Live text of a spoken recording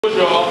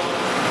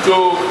to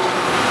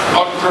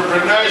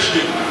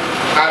entrepreneurship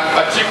and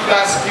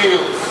particular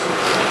skills,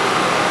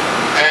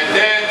 and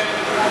then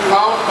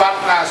found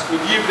partners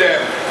to give them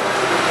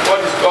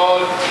what is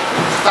called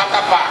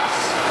starter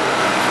packs,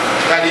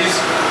 that is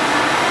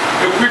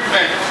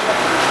equipment,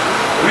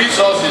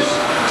 resources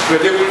to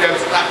enable them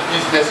start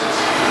businesses,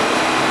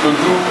 to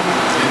do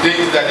the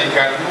things that they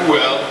can do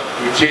well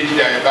to change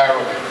their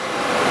environment.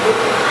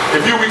 A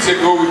few weeks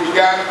ago we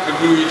began to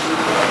do it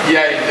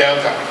here in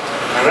Delta.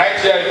 And right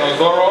here in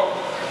Ozoro,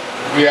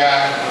 we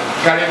are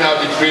carrying out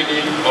the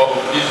training of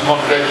these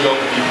 100 young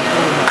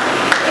people.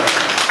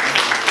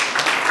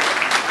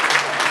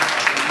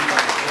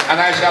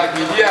 And I shall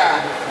be here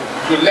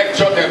to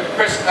lecture them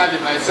personally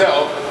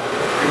myself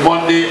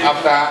Monday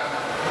after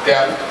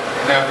their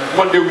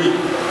Monday week,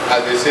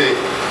 as they say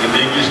in the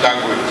English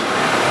language.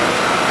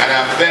 And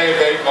I'm very,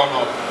 very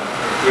honored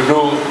to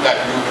know that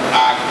you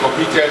are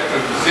committed to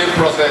the same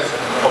process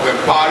of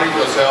empowering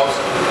yourselves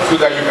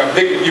so that you can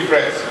make a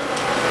difference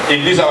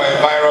in this our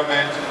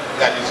environment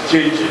that is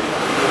changing.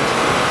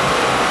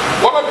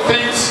 One of the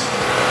things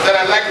that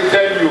I'd like to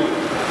tell you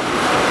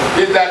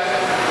is that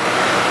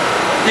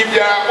if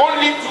there are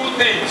only two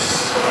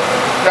things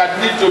that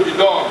need to be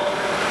done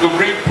to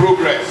bring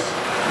progress,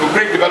 to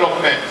bring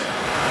development,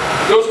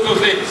 those two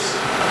things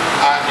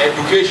are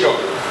education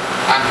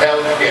and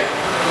healthcare.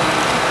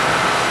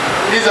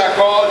 These are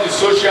called the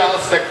social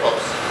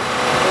sectors.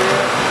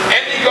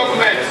 Any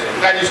government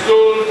that is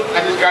told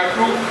that it can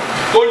do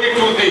only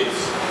two things,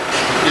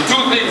 the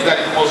two things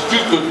that it must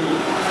choose to do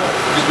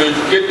is to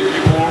educate the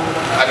people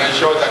and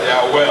ensure that they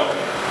are well.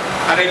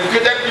 And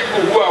educated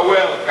people who are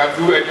well can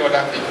do any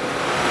other thing.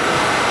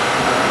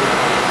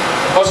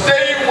 But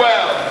staying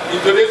well in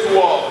today's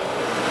world,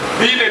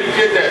 being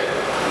educated,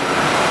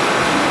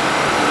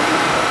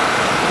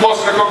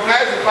 must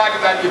recognize the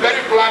fact that the very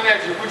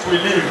planet in which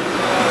we live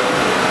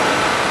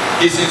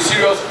is in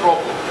serious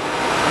trouble.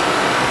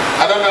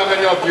 I don't know how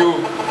many of you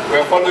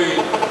were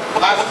following.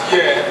 Last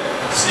year,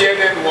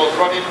 CNN was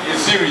running a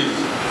series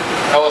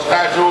that was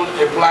titled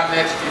A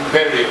Planet in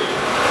Peril.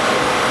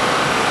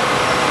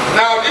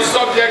 Now this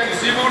subject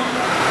is even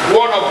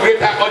one of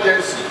greater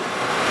urgency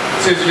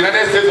since the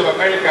United States of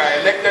America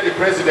elected a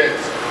president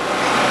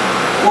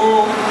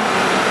who,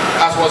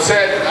 as was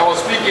said, I was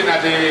speaking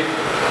at a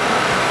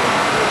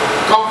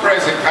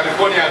conference in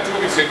California 2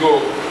 weeks ago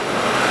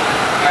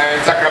in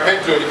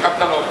Sacramento, the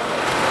capital of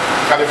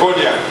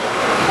California.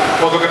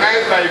 It was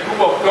organized by a group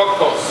of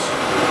doctors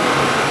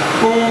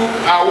who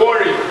are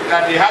worried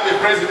that they have a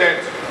president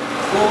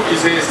who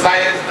is a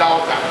science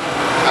doubter,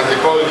 as they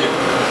call him.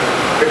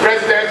 A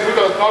president who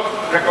does not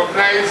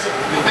recognize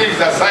the things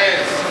that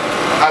science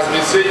has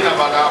been saying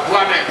about our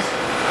planet,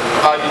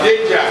 about the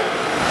danger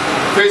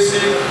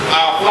facing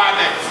our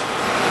planet.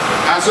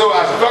 And so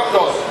as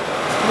doctors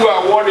who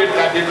are worried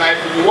that they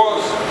might be the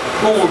ones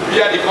who will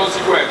bear the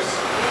consequence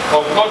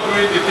of not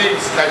doing the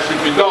things that should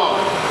be done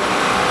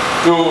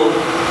to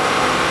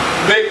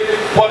make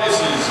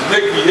policies,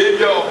 make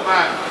behavior of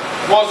man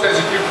more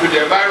sensitive to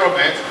the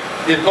environment,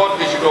 they thought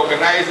they should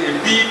organize a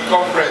big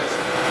conference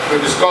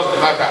to discuss the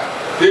matter.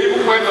 They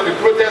even went on a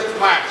protest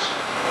march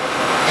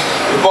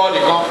before the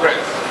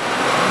conference,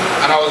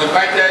 and I was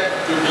invited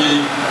to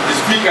be the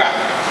speaker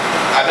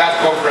at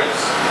that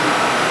conference.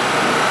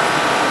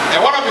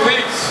 And one of the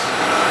things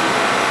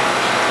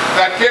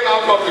that came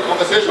out of the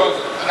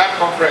conversations at that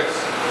conference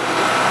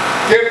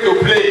came to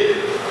play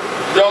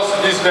just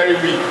this very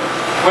week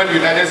when the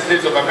United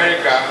States of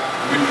America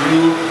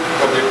withdrew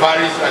from the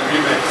Paris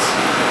Agreement.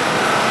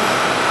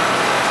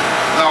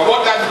 Now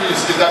what that means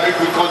is that if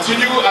we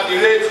continue at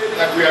the rate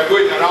that we are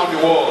going around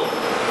the world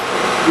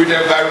with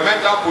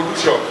environmental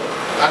pollution,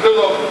 and those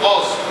of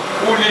us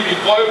who live in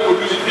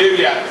oil-producing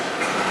areas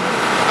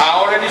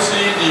are already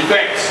seeing the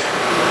effects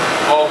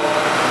of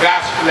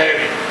gas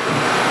flaring.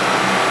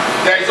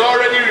 There is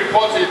already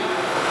reported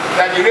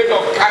that the rate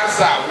of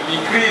cancer will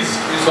increase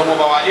in some of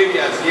our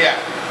areas here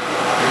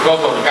because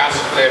of gas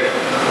flaring.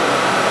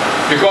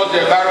 Because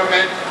the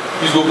environment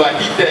is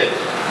overheated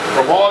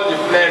from all the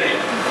flaring.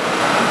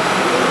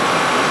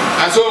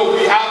 And so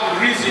we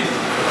have reason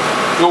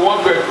to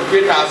want to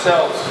educate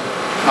ourselves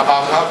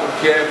about how to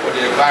care for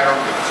the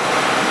environment.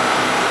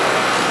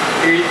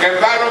 The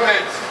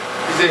environment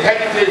is a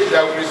heritage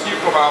that we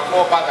received from our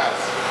forefathers.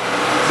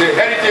 It's a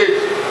heritage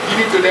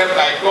given to them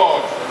by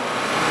God.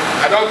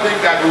 I don't think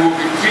that we will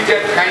be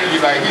treated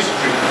kindly by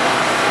history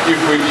if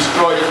we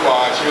destroy it for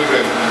our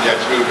children and their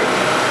children.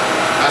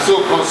 And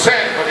so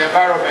concern for the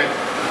environment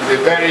is a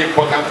very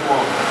important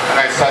one. And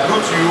I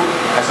salute you,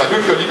 I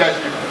salute your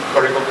leadership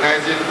for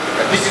recognizing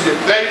that this is a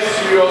very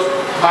serious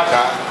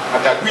matter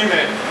and that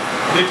women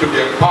need to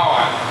be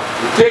empowered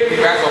to take the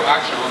kinds of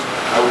actions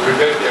that will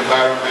prevent the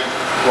environment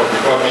from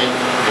becoming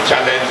a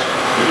challenge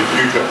to the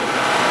future.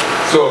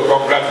 So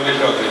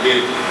congratulations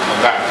again on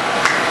that.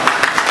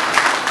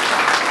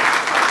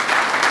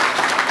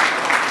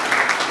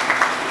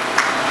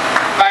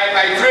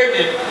 By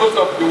training, most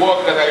of the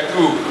work that I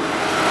do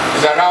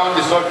is around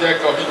the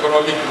subject of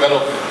economic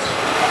development.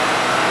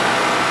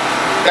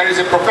 There is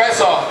a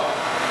professor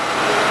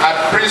at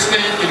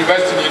Princeton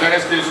University in the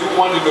United States who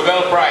won the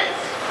Nobel Prize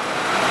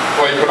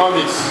for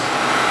economics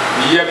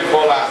the year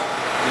before last,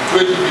 in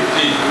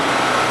 2015.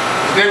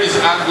 His name is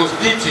Angus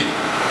Deaton.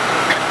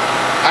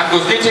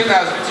 Angus Deaton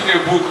has written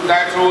a book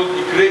titled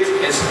The Great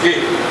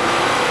Escape.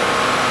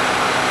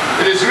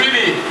 It is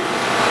really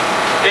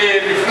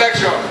a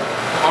reflection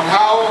on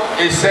how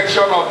a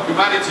section of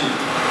humanity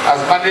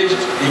has managed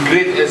the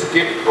great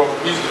escape from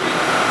misery.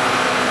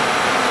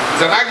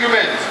 It's an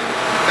argument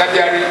that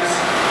there is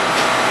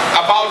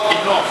about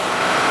enough.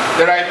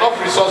 There are enough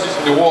resources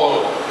in the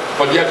world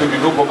for there to be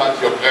no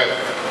poverty on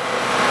earth.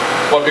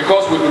 But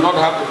because we do not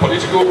have the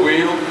political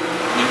will,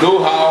 the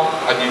know-how,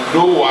 and the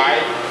know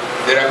why,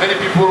 there are many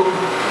people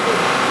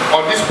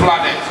on this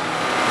planet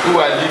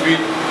who are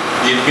living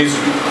in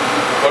misery.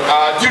 But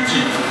our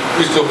duty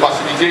is to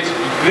facilitate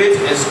the great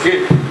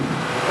escape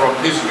from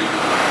misery,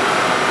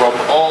 from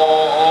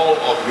all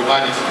of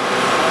humanity.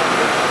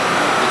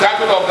 The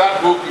title of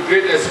that book, The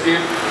Great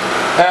Escape,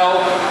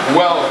 Health,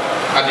 Wealth,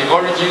 and the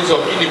Origins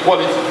of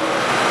Inequality,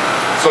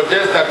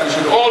 suggests that we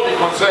should all be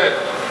concerned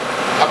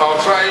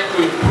about trying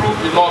to improve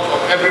the lot of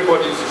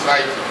everybody in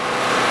society.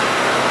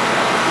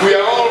 We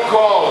are all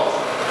called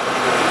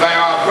by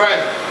our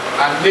birth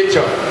and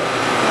nature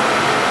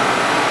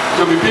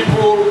to be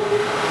people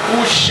who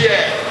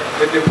share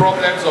in the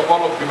problems of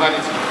all of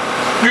humanity.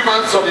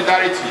 Human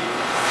solidarity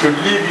should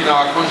live in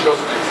our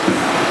consciousness,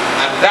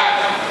 and that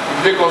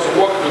will make us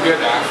work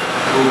together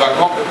to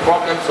overcome the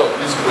problems of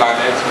this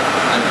planet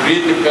and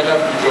create a better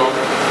future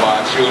for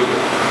our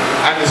children.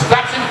 And the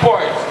starting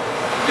point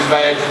is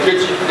by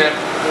educating them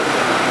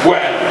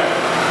well.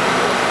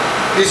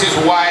 This is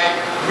why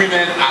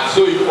women are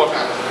so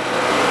important.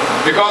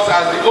 Because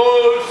as the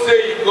old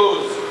saying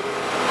goes,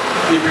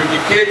 if you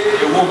educate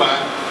a woman,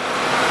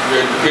 you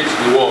educate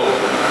the world.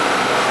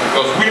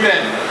 Because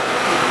women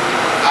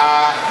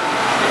are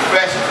the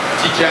first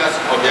teachers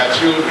of their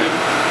children.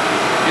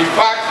 In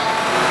fact,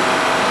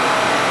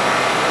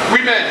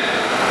 women,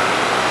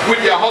 with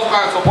their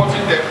husbands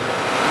supporting them,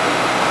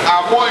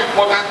 are more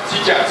important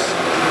teachers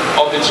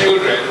of the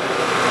children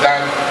than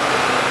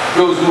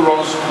those who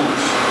run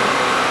schools.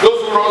 Those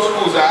who run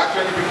schools are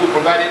actually people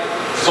providing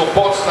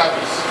support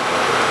service.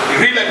 The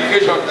real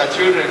education that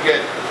children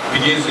get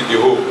begins in the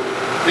home.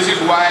 This is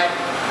why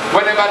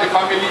whenever the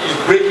family is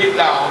breaking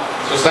down,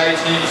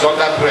 society is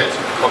under threat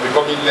of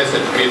becoming less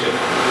educated.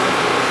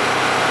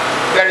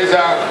 There is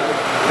an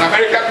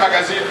American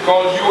magazine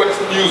called US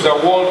News and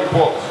World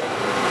Report.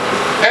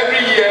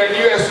 Every year,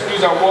 US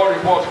News and World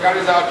Report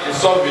carries out a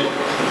survey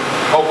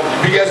of the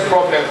biggest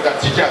problems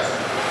that teachers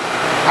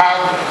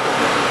have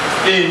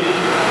in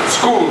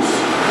schools.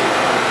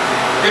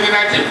 In the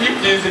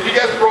 1950s, the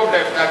biggest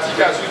problem that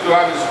teachers used to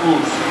have in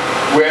schools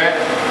were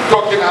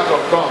talking out of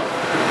turn.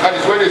 That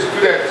is when a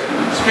student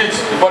speaks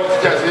before the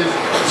teacher says,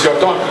 it's your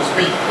turn to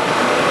speak.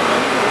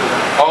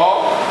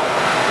 Or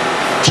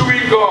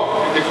chewing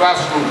gum in the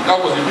classroom.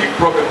 That was a big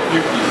problem in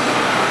the 50s.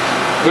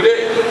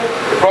 Today,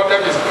 the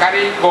problem is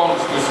carrying guns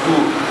to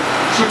school,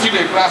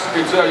 shooting a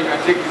classmate so that you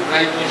can take his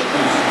Nike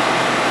shoes,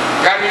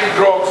 carrying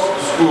drugs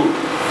to school,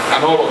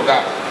 and all of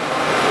that.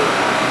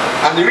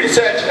 And the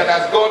research that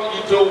has gone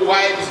into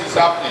why this is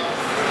happening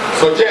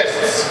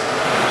suggests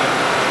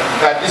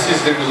that this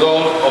is the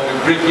result of the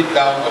breaking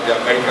down of the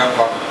American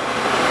family.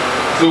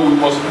 So we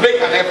must make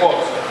an effort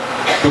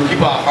to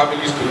keep our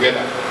families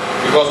together.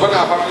 Because when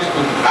our families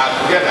are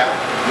together,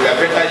 we are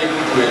better able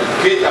to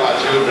educate our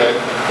children,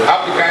 to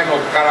have the kind of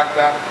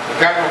character, the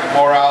kind of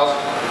morals,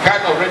 the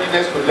kind of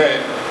readiness to learn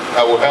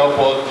that will help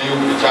us deal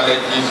with the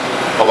challenges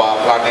of our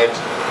planet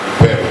in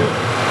peril.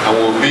 And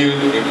we'll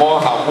build a more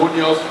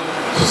harmonious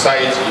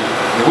society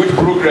in which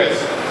progress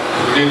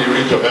is within the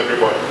reach of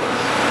everybody.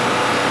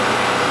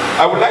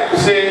 I would like to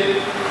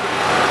say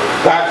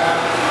that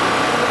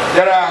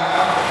there are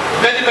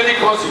many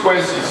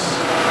consequences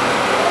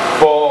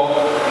for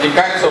the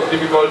kinds of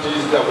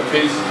difficulties that we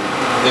face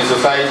in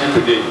society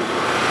today.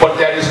 But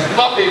there is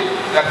nothing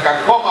that can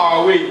come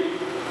our way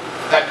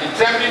that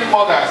determined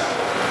mothers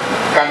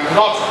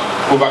cannot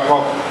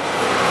overcome.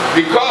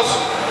 Because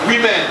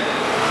women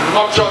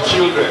nurture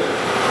children,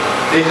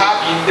 they have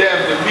in them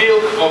the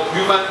milk of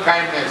human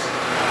kindness,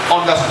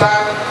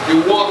 understand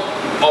the worth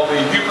of a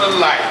human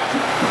life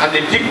and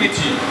the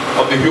dignity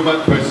of the human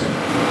person.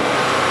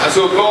 And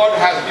so God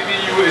has given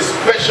you a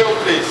special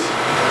place.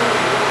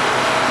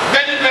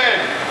 Many men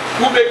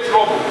who make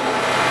trouble,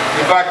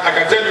 in fact, I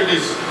can tell you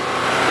this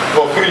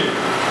for free.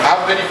 I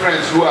have many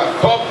friends who are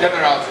top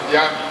generals in the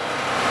army.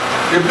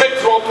 They make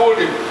trouble,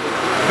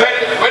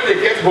 when they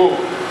get home,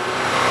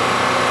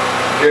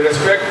 they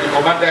respect the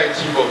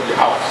commander-in-chief of the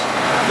house,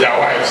 their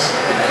wives.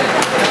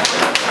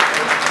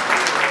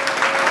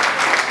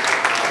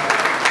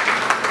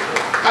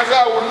 And so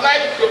I would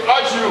like to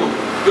urge you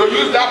to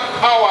use that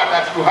power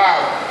that you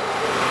have.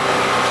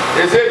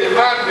 They say the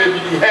man may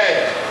be the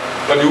head,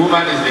 but the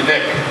woman is the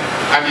neck.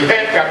 And the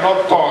head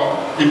cannot turn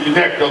if the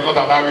neck does not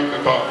allow it to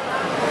turn.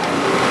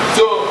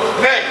 So,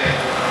 neck,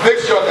 make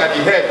sure that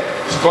the head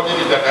is turning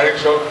in the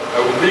direction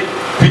that will make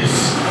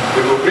peace,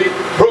 that will will bring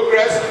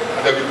progress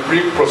and that will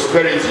bring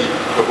prosperity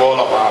to all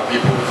of our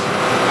peoples.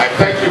 I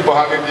thank you for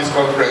having this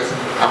conference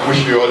and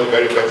wish you all the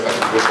very best as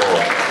we go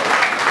forward.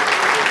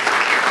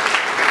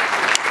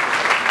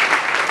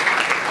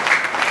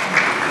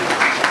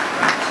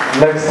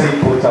 Let's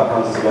see, put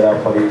our hands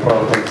together for the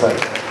Prof himself.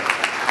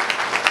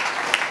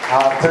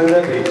 I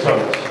attended a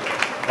church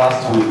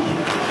last week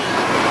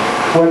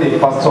when the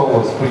pastor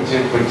was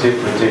preaching,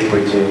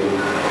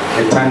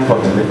 the time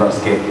for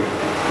deliverance came.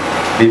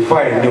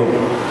 Before I knew,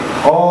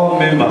 all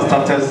members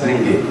started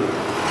singing.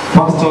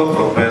 Pastor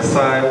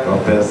prophesy.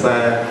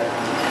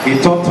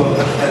 He taught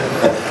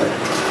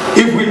us.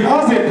 If we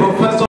ask a professor